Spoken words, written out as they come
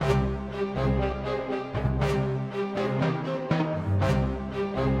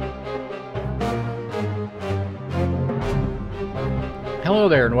Hello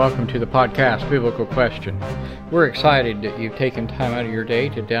there and welcome to the podcast, Biblical Question. We're excited that you've taken time out of your day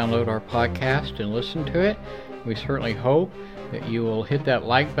to download our podcast and listen to it. We certainly hope that you will hit that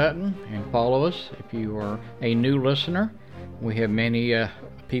like button and follow us if you are a new listener. We have many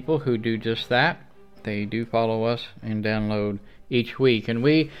people who do just that. They do follow us and download each week. And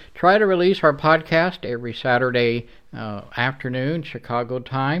we try to release our podcast every Saturday afternoon, Chicago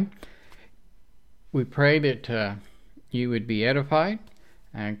time. We pray that you would be edified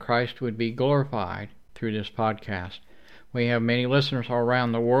and Christ would be glorified through this podcast. We have many listeners all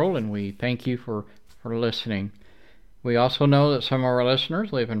around the world, and we thank you for listening. We also know that some of our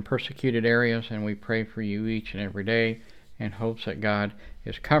listeners live in persecuted areas, and we pray for you each and every day in hopes that God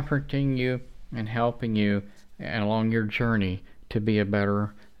is comforting you and helping you along your journey to be a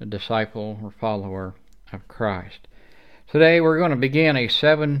better disciple or follower of Christ. Today we're going to begin a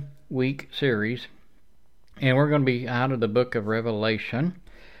 7-week series, and we're going to be out of the book of Revelation.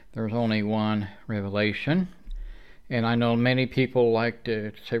 There's only one Revelation, and I know many people like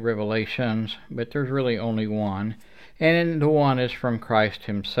to say Revelations, but there's really only one, and the one is from Christ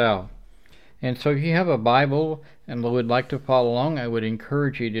himself. And so if you have a Bible and would like to follow along, I would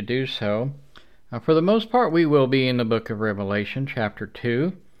encourage you to do so. For the most part, we will be in the book of Revelation, chapter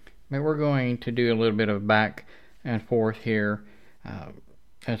 2, but we're going to do a little bit of back and forth here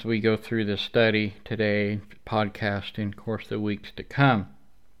as we go through this study today, podcast, and of course the weeks to come.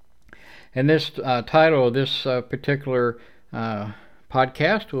 And this title of this particular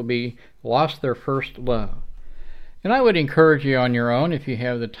podcast will be Lost Their First Love. And I would encourage you on your own, if you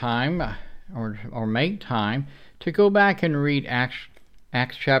have the time or make time, to go back and read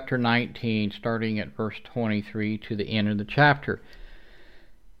Acts chapter 19, starting at verse 23 to the end of the chapter.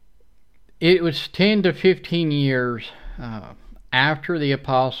 It was 10 to 15 years after the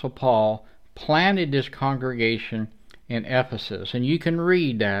Apostle Paul planted this congregation in Ephesus. And you can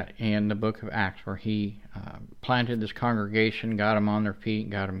read that in the book of Acts, where he planted this congregation, got them on their feet,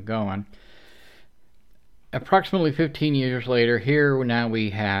 got them going. Approximately 15 years later, here now we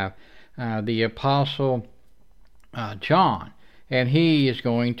have the Apostle John, and he is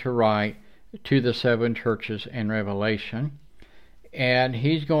going to write to the 7 churches in Revelation, and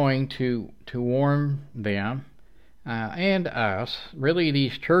he's going to warn them and us. Really,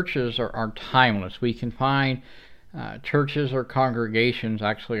 these churches are timeless. We can find churches or congregations,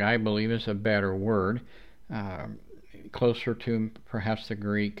 actually I believe is a better word, closer to perhaps the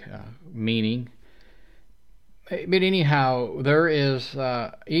Greek meaning. But anyhow, there is,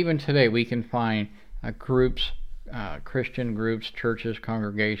 even today we can find groups, Christian groups, churches,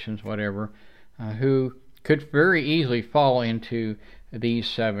 congregations, whatever, who could very easily fall into these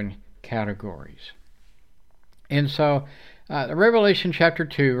 7 categories. And so, Revelation chapter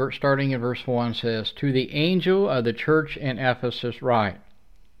 2, starting in verse 1, says, "To the angel of the church in Ephesus write,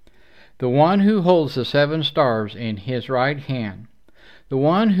 the one who holds the 7 stars in his right hand, the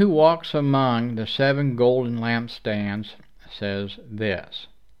one who walks among the 7 golden lampstands, says this: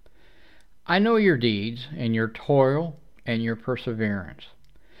 I know your deeds, and your toil, and your perseverance,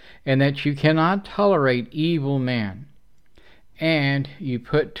 and that you cannot tolerate evil men, and you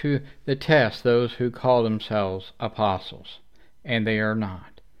put to the test those who call themselves apostles, and they are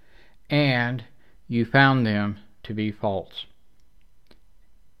not, and you found them to be false.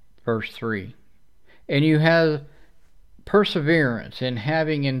 Verse 3, and you have perseverance in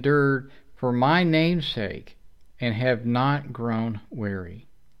having endured for my name's sake, and have not grown weary.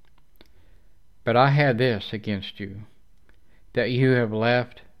 But I had this against you, that you have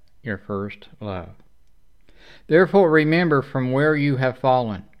left your first love. Therefore remember from where you have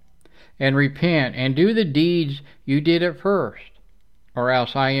fallen, and repent, and do the deeds you did at first, or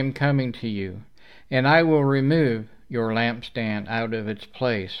else I am coming to you, and I will remove your lampstand out of its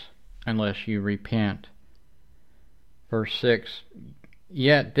place, unless you repent. Verse 6,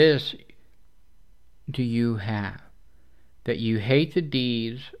 yet this do you have, that you hate the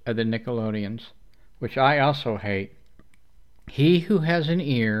deeds of the Nicolaitans, which I also hate. He who has an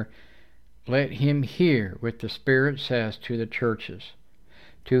ear, let him hear what the Spirit says to the churches.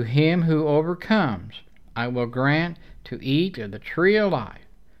 To him who overcomes, I will grant to eat of the tree of life,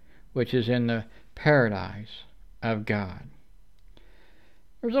 which is in the paradise of God.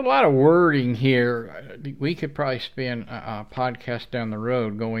 There's a lot of wording here. We could probably spend a podcast down the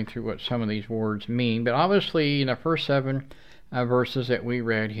road going through what some of these words mean, but obviously in the first 7 verses that we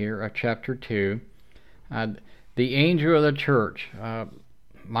read here of chapter 2, the angel of the church,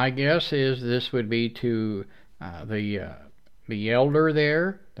 my guess is this would be to the elder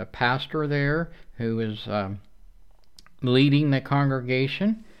there, the pastor there, who is leading the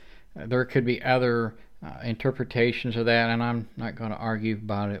congregation. There could be other interpretations of that, and I'm not going to argue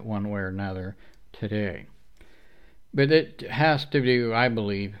about it one way or another today. But it has to do, I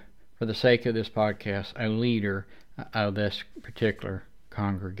believe, for the sake of this podcast, a leader of this particular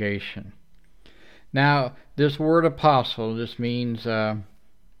congregation. Now, this word apostle just means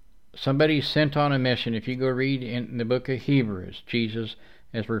somebody sent on a mission. If you go read in the book of Hebrews, Jesus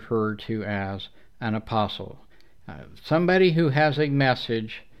is referred to as an apostle. Somebody who has a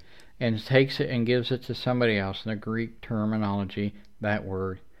message and takes it and gives it to somebody else. In the Greek terminology, that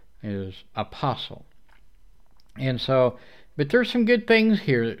word is apostle. And so, but there's some good things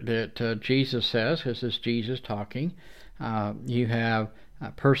here that Jesus says. This is Jesus talking. You have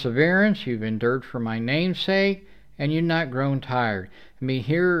perseverance, you've endured for my name's sake, and you've not grown tired. I mean,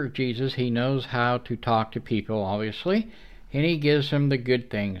 here Jesus, he knows how to talk to people, obviously, and he gives them the good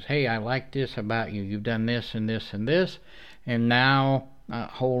things. Hey, I like this about you. You've done this and this and this, and now,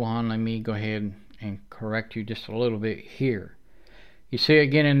 hold on, let me go ahead and correct you just a little bit here. You see,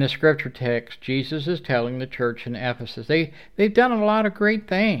 again, in the scripture text, Jesus is telling the church in Ephesus, they've done a lot of great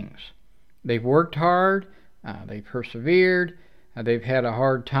things. They've worked hard, they've persevered, they've had a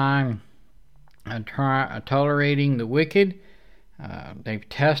hard time tolerating the wicked. They've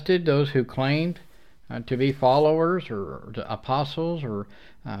tested those who claimed to be followers or apostles or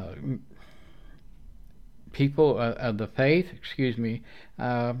people of the faith,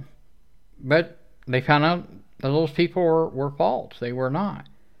 but they found out that those people were false. They were not.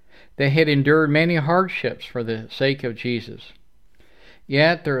 They had endured many hardships for the sake of Jesus.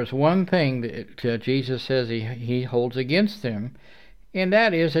 Yet there is one thing that Jesus says he holds against them, and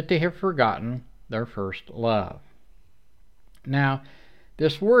that is that they have forgotten their first love. Now,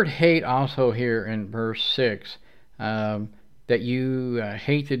 this word hate also here in verse 6, that you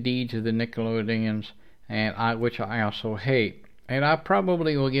hate the deeds of the Nicolaitans, which I also hate. And I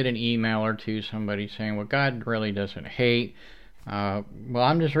probably will get an email or two, somebody saying, well, God really doesn't hate. Well,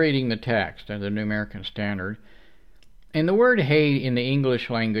 I'm just reading the text of the New American Standard. And the word hate in the English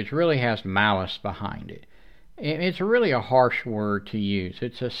language really has malice behind it. And it's really a harsh word to use.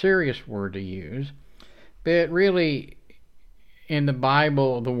 It's a serious word to use. But really, in the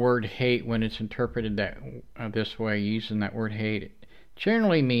Bible, the word hate, when it's interpreted this way, using that word hate, it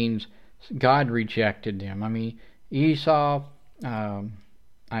generally means God rejected them. I mean, Esau, I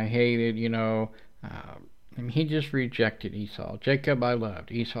hated, he just rejected Esau. Jacob I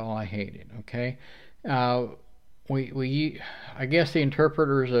loved, Esau I hated, okay? I guess the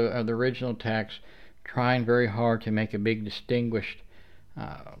interpreters of the original text trying very hard to make a big distinguished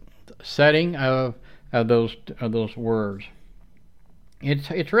setting of those words.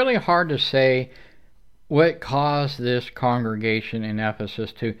 It's really hard to say what caused this congregation in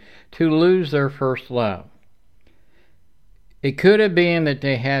Ephesus to lose their first love. It could have been that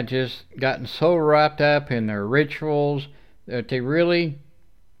they had just gotten so wrapped up in their rituals that they really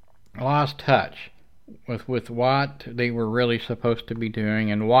lost touch with what they were really supposed to be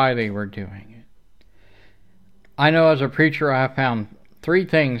doing and why they were doing it. I know as a preacher I have found 3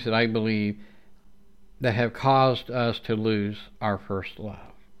 things that I believe that have caused us to lose our first love.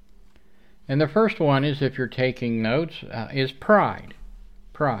 And the first one is, if you're taking notes, is pride.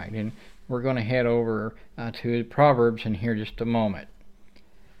 Pride. And we're going to head over to Proverbs in here just a moment.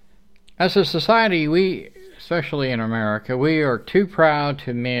 As a society, we, especially in America, we are too proud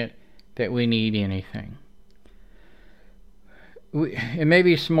to admit that we need anything. It may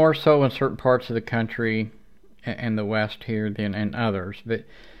be more so in certain parts of the country and the West here than in others, but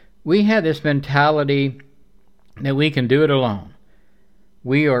we have this mentality that we can do it alone.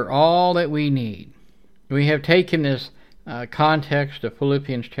 We are all that we need. We have taken this context of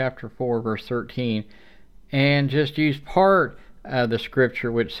Philippians chapter 4, verse 13, and just used part of the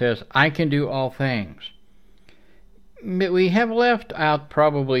scripture which says, I can do all things. But we have left out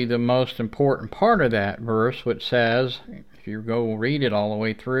probably the most important part of that verse, which says, if you go read it all the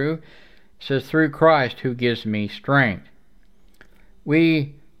way through, it says, through Christ who gives me strength.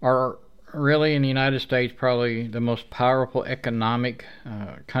 We are really in the United States probably the most powerful economic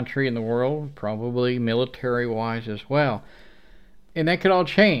country in the world, probably military-wise as well. And that could all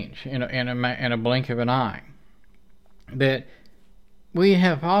change in a blink of an eye. But we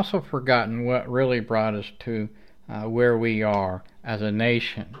have also forgotten what really brought us to where we are as a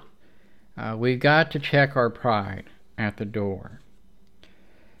nation. We've got to check our pride at the door.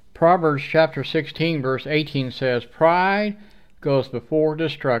 Proverbs chapter 16, verse 18 says, pride goes before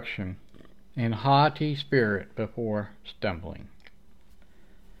destruction, and haughty spirit before stumbling.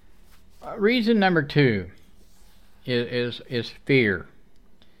 Reason number 2 is fear.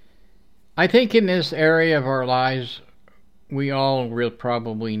 I think in this area of our lives, we all will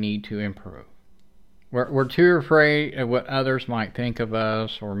probably need to improve. We're too afraid of what others might think of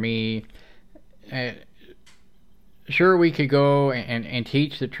us or me. Sure, we could go and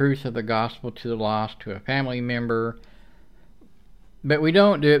teach the truth of the gospel to the lost, to a family member, but we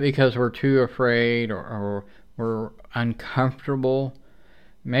don't do it because we're too afraid or we're uncomfortable.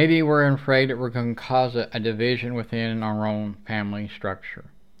 Maybe we're afraid that we're going to cause a division within our own family structure.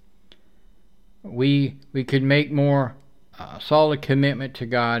 We could make more solid commitment to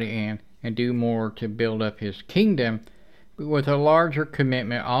God and do more to build up His kingdom, but with a larger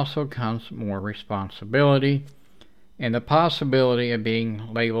commitment also comes more responsibility and the possibility of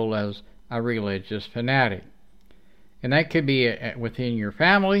being labeled as a religious fanatic. And that could be within your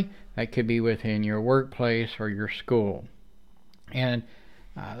family, that could be within your workplace or your school. And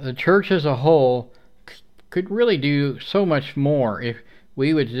the church as a whole could really do so much more if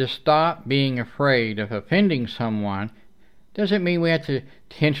we would just stop being afraid of offending someone. Doesn't mean we have to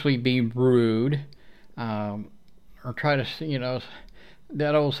intentionally be rude or try to,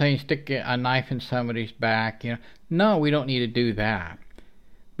 that old saying, stick a knife in somebody's back. No, we don't need to do that.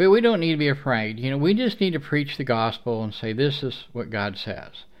 But we don't need to be afraid. We just need to preach the gospel and say, this is what God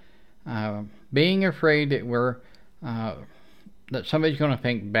says. Being afraid that that somebody's going to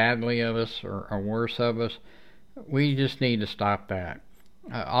think badly of us or worse of us, we just need to stop that.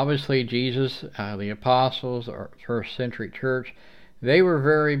 Obviously, Jesus, the apostles, or first century church, they were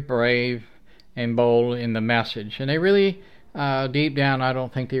very brave and bold in the message. And they really, deep down, I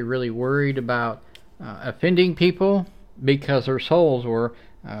don't think they really worried about offending people because their souls were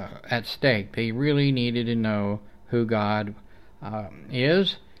at stake. They really needed to know who God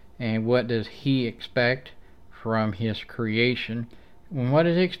is and what does He expect from His creation, and what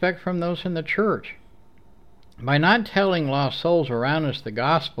does He expect from those in the church. By not telling lost souls around us the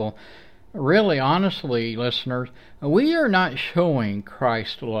gospel, really, honestly, listeners, we are not showing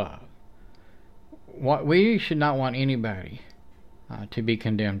Christ's love. We should not want anybody to be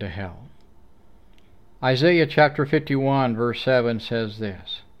condemned to hell. Isaiah chapter 51 verse 7 says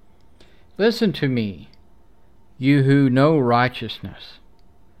this, "Listen to me, you who know righteousness,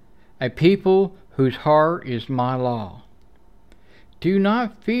 a people whose heart is my law. Do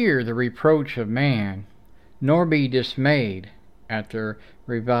not fear the reproach of man, nor be dismayed at their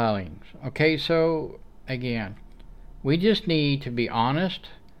revilings." Okay, so again, we just need to be honest,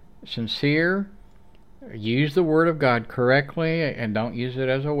 sincere, use the Word of God correctly, and don't use it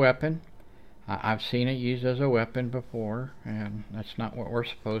as a weapon. I've seen it used as a weapon before, and that's not what we're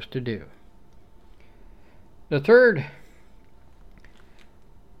supposed to do. The third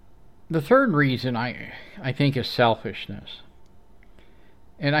reason I think is selfishness.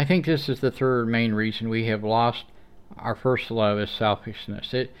 And I think this is the third main reason we have lost our first love is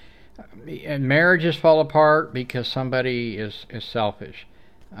selfishness. And marriages fall apart because somebody is selfish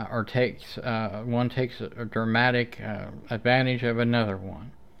or takes a dramatic advantage of another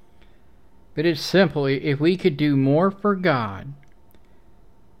one. But it's simple. If we could do more for God,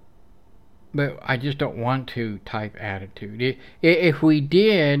 but I just don't want to type attitude. If we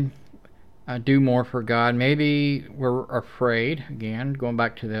did do more for God, maybe we're afraid, again, going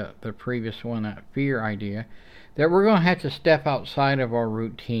back to the previous one, that fear idea, that we're going to have to step outside of our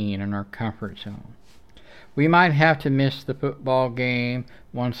routine and our comfort zone. We might have to miss the football game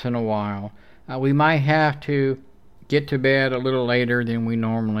once in a while. We might have to get to bed a little later than we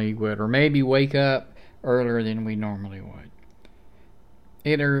normally would, or maybe wake up earlier than we normally would.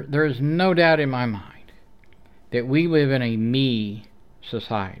 There is no doubt in my mind that we live in a me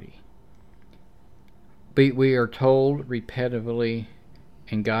society. But we are told repetitively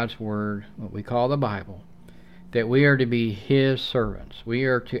in God's Word, what we call the Bible, that we are to be His servants. We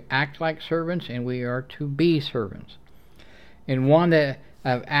are to act like servants, and we are to be servants. And one that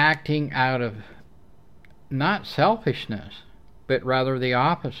of acting out of not selfishness, but rather the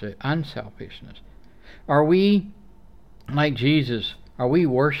opposite, unselfishness. Are we, like Jesus, are we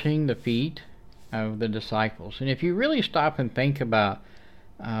washing the feet of the disciples? And if you really stop and think about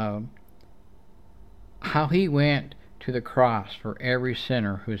how He went to the cross for every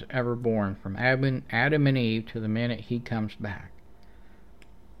sinner who's ever born, from Adam and Eve to the minute He comes back.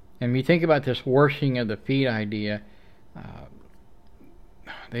 And when you think about this washing of the feet idea,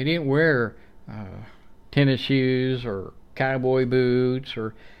 they didn't wear tennis shoes or cowboy boots,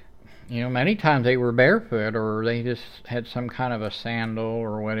 or many times they were barefoot, or they just had some kind of a sandal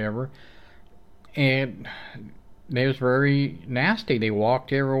or whatever, and it was very nasty. They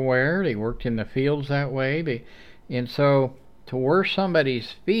walked everywhere. They worked in the fields that way. And so to wash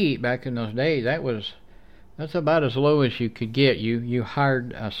somebody's feet back in those days, that's about as low as you could get. You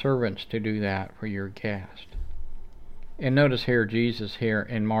hired servants to do that for your guest. And notice here, Jesus here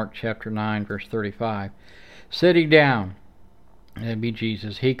in Mark chapter 9, verse 35. Sitting down, that'd be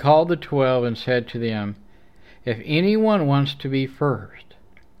Jesus, he called the 12 and said to them, if anyone wants to be first,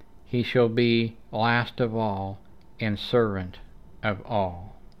 he shall be last of all and servant of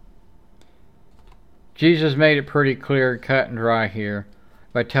all. Jesus made it pretty clear, cut and dry here,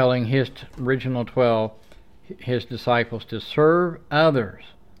 by telling his original 12, his disciples, to serve others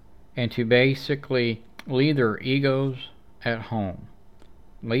and to basically leave their egos at home.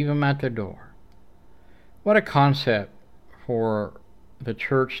 Leave them at the door. What a concept for the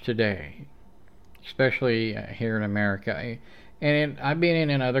church today, especially here in America. And I've been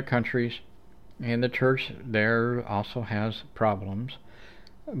in other countries, and the church there also has problems,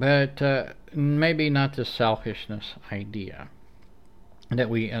 but maybe not the selfishness idea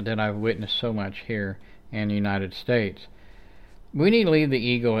that I've witnessed so much here in the United States. We need to leave the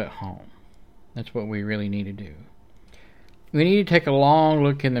ego at home. That's what we really need to do. We need to take a long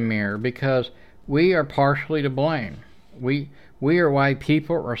look in the mirror, because we are partially to blame. We are why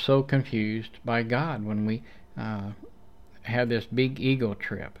people are so confused by God when we have this big ego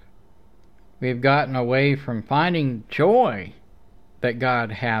trip. We've gotten away from finding joy that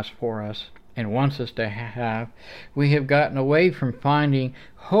God has for us and wants us to have. We have gotten away from finding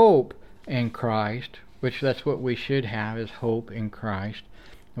hope in Christ, which that's what we should have, is hope in Christ.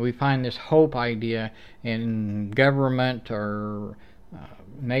 And we find this hope idea in government or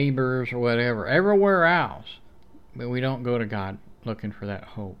neighbors or whatever, everywhere else, but we don't go to God looking for that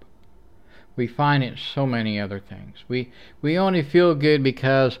hope. We find it in so many other things. We only feel good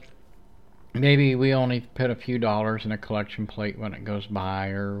because maybe we only put a few dollars in a collection plate when it goes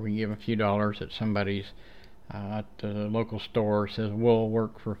by, or we give a few dollars at somebody's at the local store, says we'll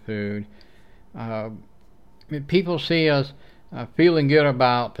work for food. People see us feeling good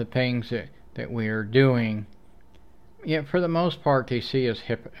about the things that we are doing. Yet for the most part they see us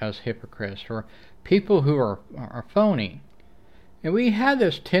as hypocrites, or people who are phony. And we have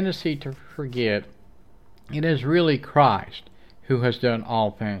this tendency to forget it is really Christ who has done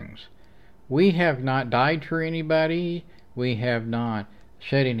all things. We have not died for anybody. We have not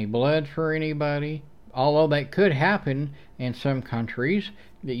shed any blood for anybody. Although that could happen in some countries,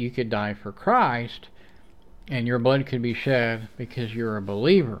 that you could die for Christ and your blood could be shed because you're a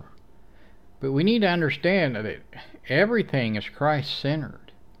believer. But we need to understand that everything is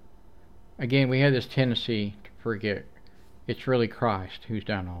Christ-centered. Again, we have this tendency to forget it's really Christ who's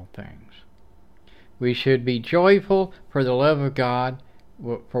done all things. We should be joyful for the love of God,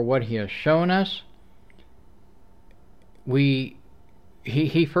 for what He has shown us.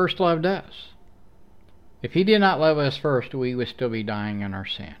 He first loved us. If He did not love us first, we would still be dying in our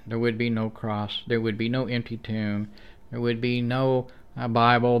sin. There would be no cross. There would be no empty tomb. There would be no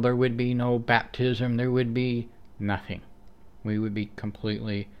Bible. There would be no baptism. There would be nothing. We would be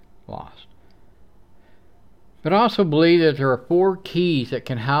completely lost. But I also believe that there are 4 keys that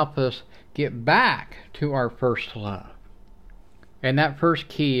can help us get back to our first love. And that first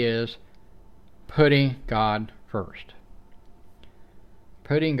key is putting God first.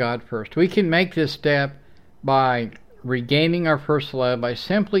 Putting God first. We can make this step by regaining our first love by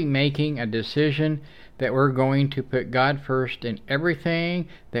simply making a decision that we're going to put God first in everything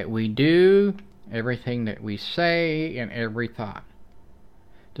that we do, everything that we say, and every thought.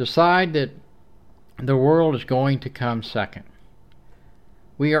 Decide that the world is going to come second.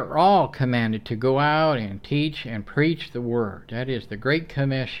 We are all commanded to go out and teach and preach the Word. That is the Great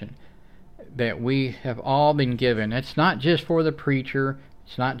Commission that we have all been given. It's not just for the preacher.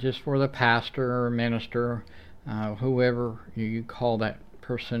 It's not just for the pastor or minister, whoever you call that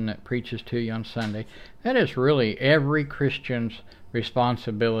person that preaches to you on Sunday. That is really every Christian's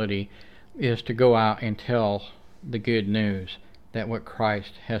responsibility, is to go out and tell the good news that what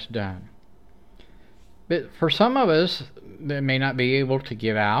Christ has done. But for some of us that may not be able to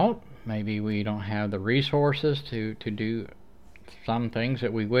give out, maybe we don't have the resources to do some things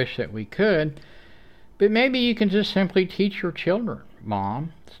that we wish that we could, but maybe you can just simply teach your children,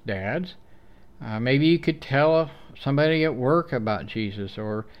 moms, dads. Maybe you could tell somebody at work about Jesus,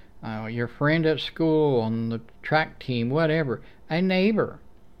 or your friend at school, on the track team, whatever, a neighbor.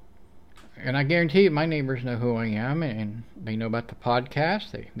 And I guarantee you my neighbors know who I am, and they know about the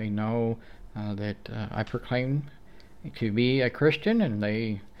podcast. They know that I proclaim to be a Christian, and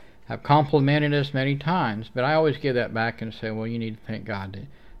they have complimented us many times. But I always give that back and say, well, you need to thank God that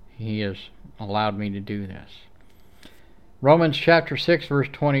He has allowed me to do this. Romans chapter 6 verse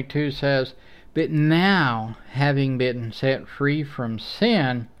 22 says, but now, having been set free from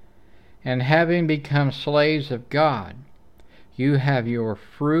sin, and having become slaves of God, you have your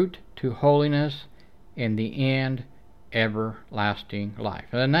fruit to holiness, and the end everlasting life.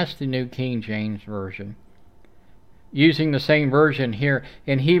 And that's the New King James Version. Using the same version here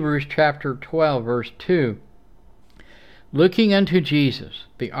in Hebrews chapter 12, verse 2. Looking unto Jesus,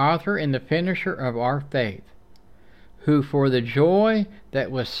 the author and the finisher of our faith, who for the joy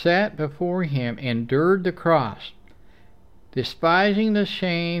that was set before him endured the cross, despising the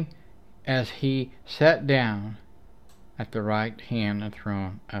shame, as he sat down at the right hand of the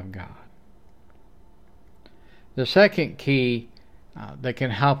throne of God. The second key that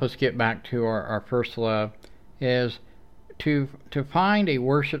can help us get back to our first love is to find a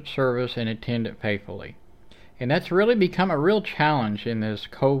worship service and attend it faithfully. And that's really become a real challenge in this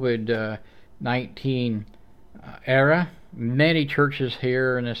COVID-19 era. Many churches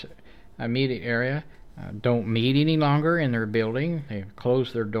here in this immediate area don't meet any longer in their building. They've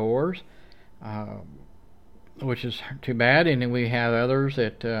closed their doors, which is too bad. And then we have others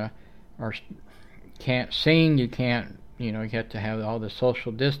that can't sing. You have to have all the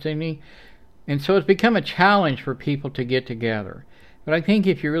social distancing. And so it's become a challenge for people to get together. But I think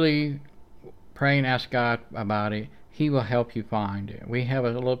if you really pray and ask God about it, He will help you find it. We have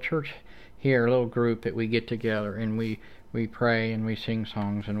a little church here, a little group that we get together and we pray and we sing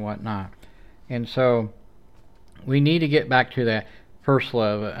songs and whatnot. And so we need to get back to that first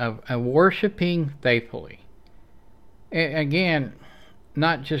love of worshiping faithfully. Again,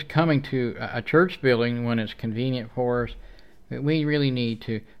 not just coming to a church building when it's convenient for us, but we really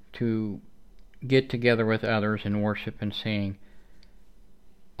need to get together with others and worship and sing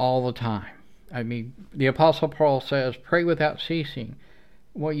all the time. I mean, the Apostle Paul says, pray without ceasing.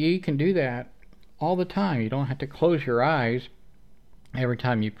 Well, you can do that all the time. You don't have to close your eyes every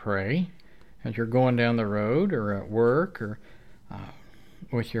time you pray, as you're going down the road or at work or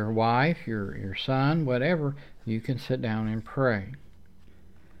with your wife, your son, whatever. You can sit down and pray.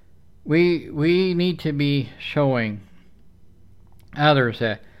 We need to be showing others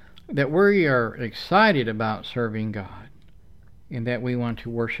that we are excited about serving God and that we want to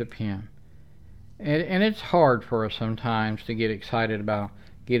worship Him. And it's hard for us sometimes to get excited about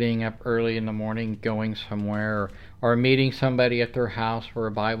getting up early in the morning, going somewhere, or meeting somebody at their house for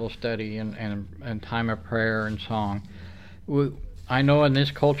a Bible study and time of prayer and song. I know in this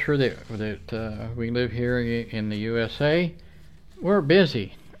culture that we live here in the USA, we're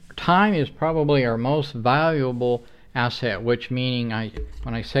busy. Time is probably our most valuable asset, which meaning,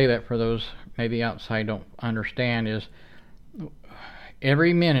 when I say that for those maybe outside don't understand, is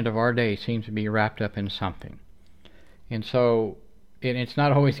every minute of our day seems to be wrapped up in something. And so, it's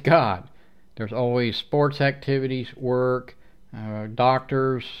not always God. There's always sports activities, work,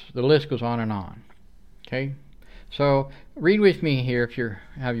 doctors, the list goes on and on. Okay? So, read with me here if you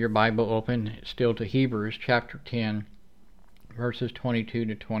have your Bible open, still to Hebrews chapter 10, verses 22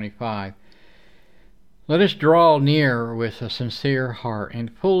 to 25. Let us draw near with a sincere heart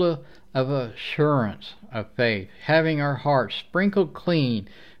and full of assurance of faith, having our hearts sprinkled clean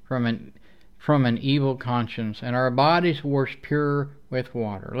from an evil conscience, and our bodies washed pure with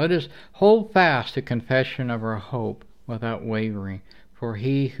water. Let us hold fast the confession of our hope without wavering, for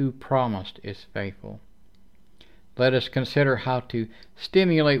He who promised is faithful. Let us consider how to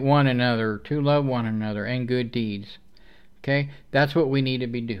stimulate one another to love one another and good deeds. Okay? That's what we need to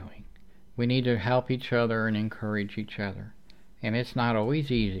be doing. We need to help each other and encourage each other. And it's not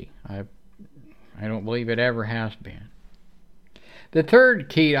always easy. I don't believe it ever has been. The third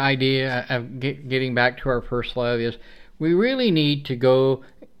key idea of getting back to our first love is we really need to go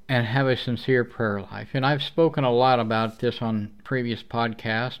and have a sincere prayer life. And I've spoken a lot about this on previous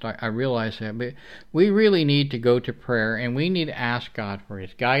podcasts. I realize that. But we really need to go to prayer, and we need to ask God for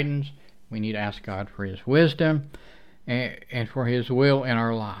His guidance. We need to ask God for His wisdom and for His will in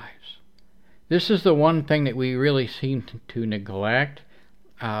our lives. This is the one thing that we really seem to neglect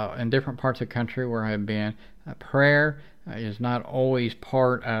in different parts of the country where I've been. Prayer is not always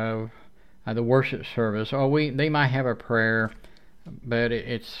part of the worship service. They might have a prayer, but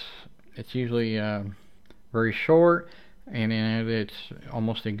it's usually very short, and it's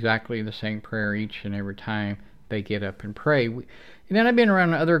almost exactly the same prayer each and every time they get up and pray. And then I've been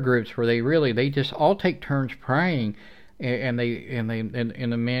around other groups where they just all take turns praying, and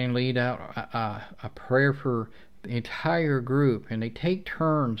the men lead out a prayer for the entire group, and they take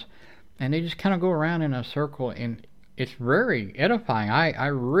turns, and they just kind of go around in a circle, and it's very edifying. I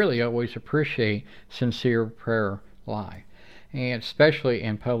really always appreciate sincere prayer life, and especially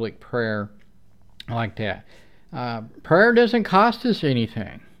in public prayer like that. Prayer doesn't cost us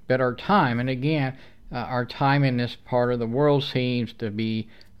anything but our time, and again, our time in this part of the world seems to be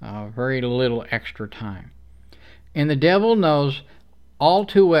very little extra time. And the devil knows all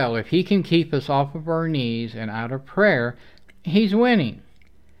too well, if he can keep us off of our knees and out of prayer, he's winning.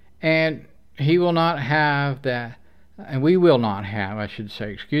 And he will not have that, and we will not have, I should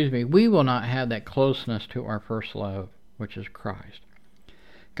say, we will not have that closeness to our first love, which is Christ.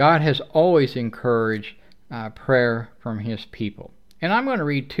 God has always encouraged prayer from his people. And I'm going to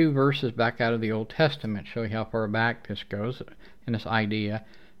read 2 verses back out of the Old Testament, show you how far back this goes, and this idea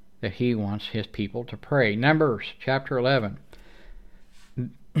that he wants his people to pray. Numbers chapter 11,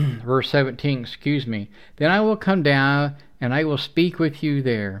 verse 17, Then I will come down, and I will speak with you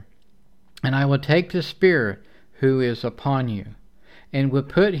there, and I will take the Spirit who is upon you, and will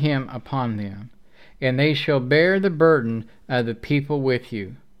put him upon them, and they shall bear the burden of the people with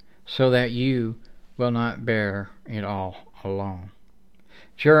you, so that you will not bear it all alone.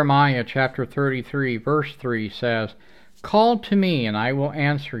 Jeremiah chapter 33, verse 3 says, Call to me, and I will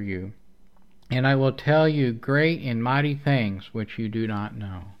answer you, and I will tell you great and mighty things which you do not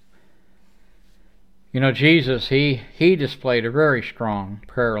know. You know, Jesus, he displayed a very strong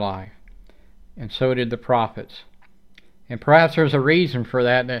prayer life, and so did the prophets. And perhaps there's a reason for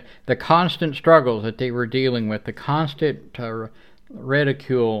that, the constant struggles that they were dealing with, the constant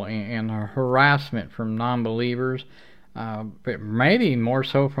ridicule and harassment from non-believers, but maybe more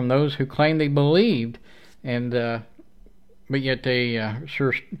so from those who claim they believed, and but yet they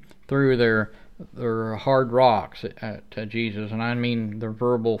sure threw their hard rocks at Jesus, and I mean the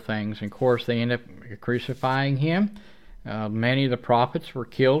verbal things. And of course, they end up crucifying him. Many of the prophets were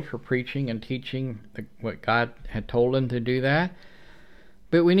killed for preaching and teaching what God had told them to do that.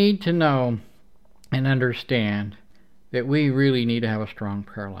 But we need to know and understand that we really need to have a strong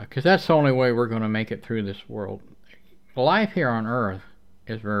prayer life, because that's the only way we're going to make it through this world. Life here on earth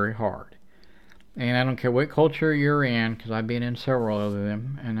is very hard. And I don't care what culture you're in, because I've been in several of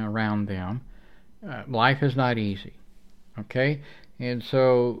them and around them. Life is not easy. Okay? And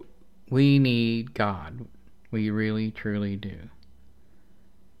so we need God. We really, truly do.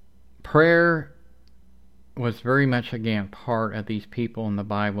 Prayer was very much, again, part of these people in the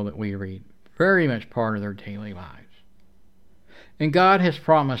Bible that we read. Very much part of their daily lives. And God has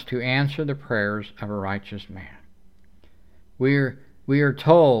promised to answer the prayers of a righteous man. We are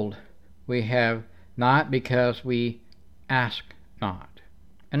told we have not because we ask not.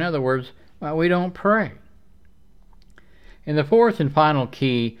 In other words, we don't pray. And the fourth and final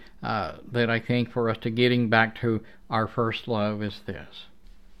key that I think for us to getting back to our first love is this.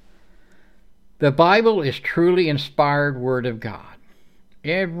 The Bible is truly inspired Word of God.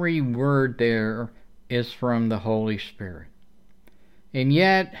 Every word there is from the Holy Spirit. And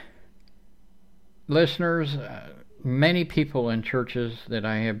yet, listeners, many people in churches that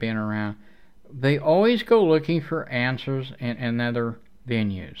I have been around, they always go looking for answers in other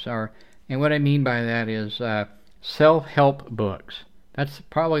venues. And what I mean by that is self-help books. That's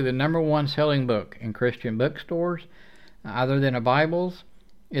probably the number one selling book in Christian bookstores, other than a Bible's,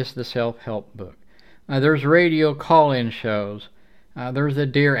 is the self-help book. There's radio call-in shows. There's the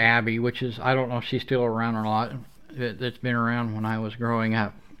Dear Abby, which is, I don't know if she's still around or not, that's been around when I was growing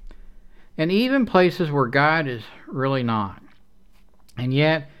up. And even places where God is really not. And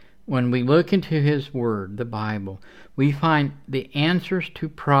yet, when we look into His Word, the Bible, we find the answers to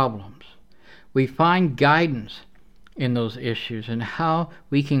problems. We find guidance in those issues and how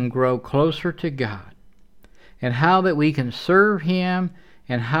we can grow closer to God, and how that we can serve Him,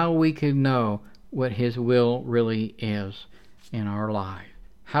 and how we can know what His will really is in our life,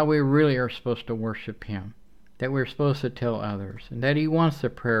 how we really are supposed to worship Him, that we're supposed to tell others, and that He wants the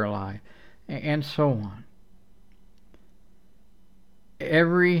prayer life, and so on.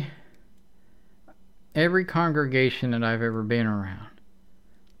 Every congregation that I've ever been around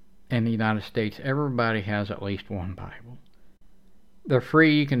in the United States, everybody has at least one Bible. They're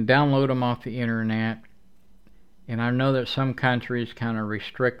free. You can download them off the internet. And I know that some countries kind of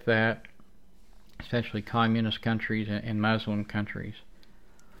restrict that, especially communist countries and Muslim countries.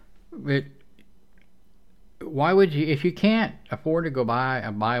 But why would you, if you can't afford to go buy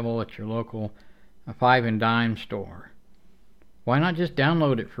a Bible at your local five and dime store, why not just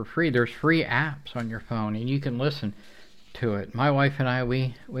download it for free? There's free apps on your phone, and you can listen to it. My wife and I,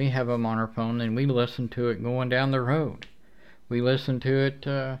 we have them on our phone, and we listen to it going down the road. We listen to it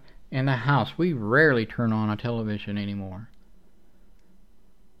in the house. We rarely turn on a television anymore.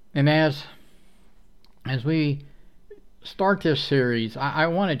 And as we start this series, I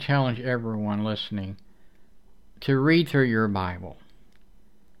want to challenge everyone listening to read through your Bible.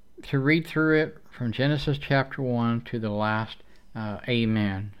 To read through it from Genesis chapter 1 to the last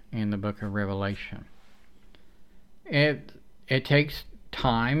Amen in the book of Revelation. It takes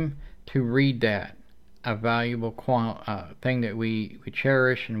time to read that. a valuable thing that we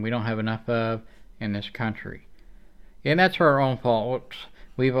cherish and we don't have enough of in this country. And that's our own fault.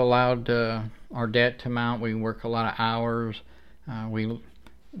 We've allowed our debt to mount. We work a lot of hours. We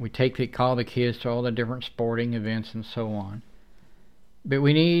call the kids to all the different sporting events and so on. But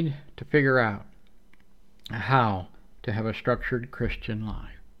we need to figure out how to have a structured Christian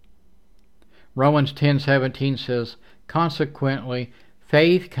life. Romans 10:17 says, "Consequently,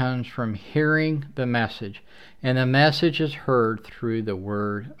 faith comes from hearing the message, and the message is heard through the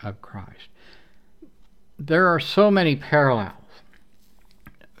word of Christ." There are so many parallels,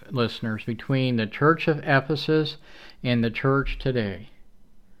 listeners, between the church of Ephesus and the church today.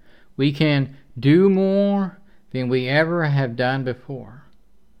 We can do more than we ever have done before.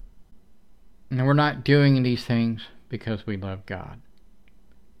 And we're not doing these things because we love God.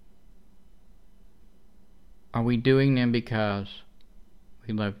 Are we doing them because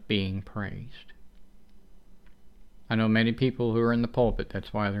we love being praised? I know many people who are in the pulpit,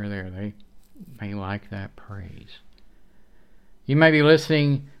 that's why they're there. They like that praise. You may be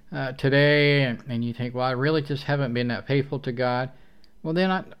listening today and you think, well, I really just haven't been that faithful to God. Well,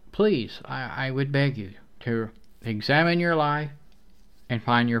 then please, I would beg you to examine your life and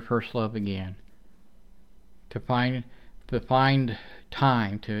find your first love again. To find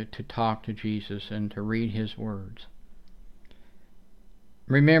time to talk to Jesus and to read His words.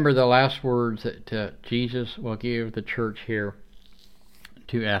 Remember the last words that Jesus will give the church here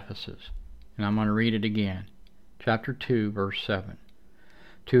to Ephesus. And I'm going to read it again. Chapter 2, verse 7.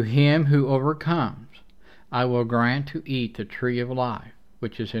 "To him who overcomes, I will grant to eat the tree of life,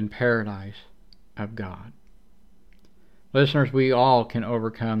 which is in paradise of God." Listeners, we all can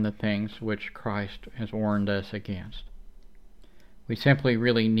overcome the things which Christ has warned us against. We simply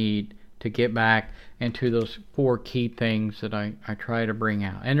really need to get back into those 4 key things that I try to bring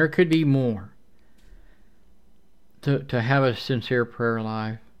out. And there could be more. To have a sincere prayer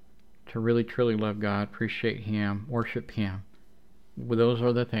life, to really truly love God, appreciate Him, worship Him. Well, those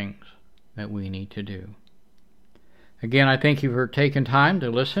are the things that we need to do. Again, I thank you for taking time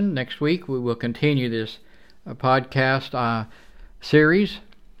to listen. Next week we will continue this podcast series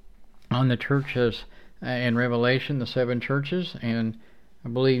on the churches in Revelation, the 7 churches, and I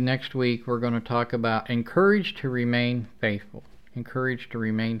believe next week we're going to talk about encouraged to remain faithful. Encouraged to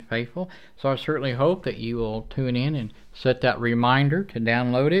remain faithful. So I certainly hope that you will tune in and set that reminder to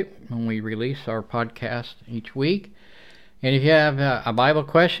download it when we release our podcast each week. And if you have a Bible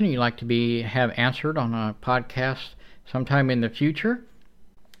question you'd like to have answered on a podcast sometime in the future,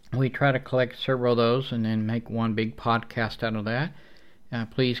 we try to collect several of those and then make one big podcast out of that.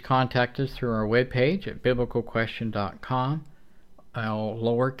 Please contact us through our webpage at biblicalquestion.com,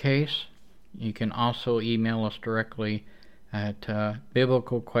 lowercase. You can also email us directly at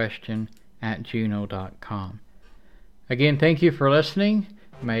biblicalquestion@gmail.com. Again, thank you for listening.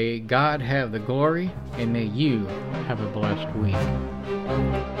 May God have the glory, and may you have a blessed week.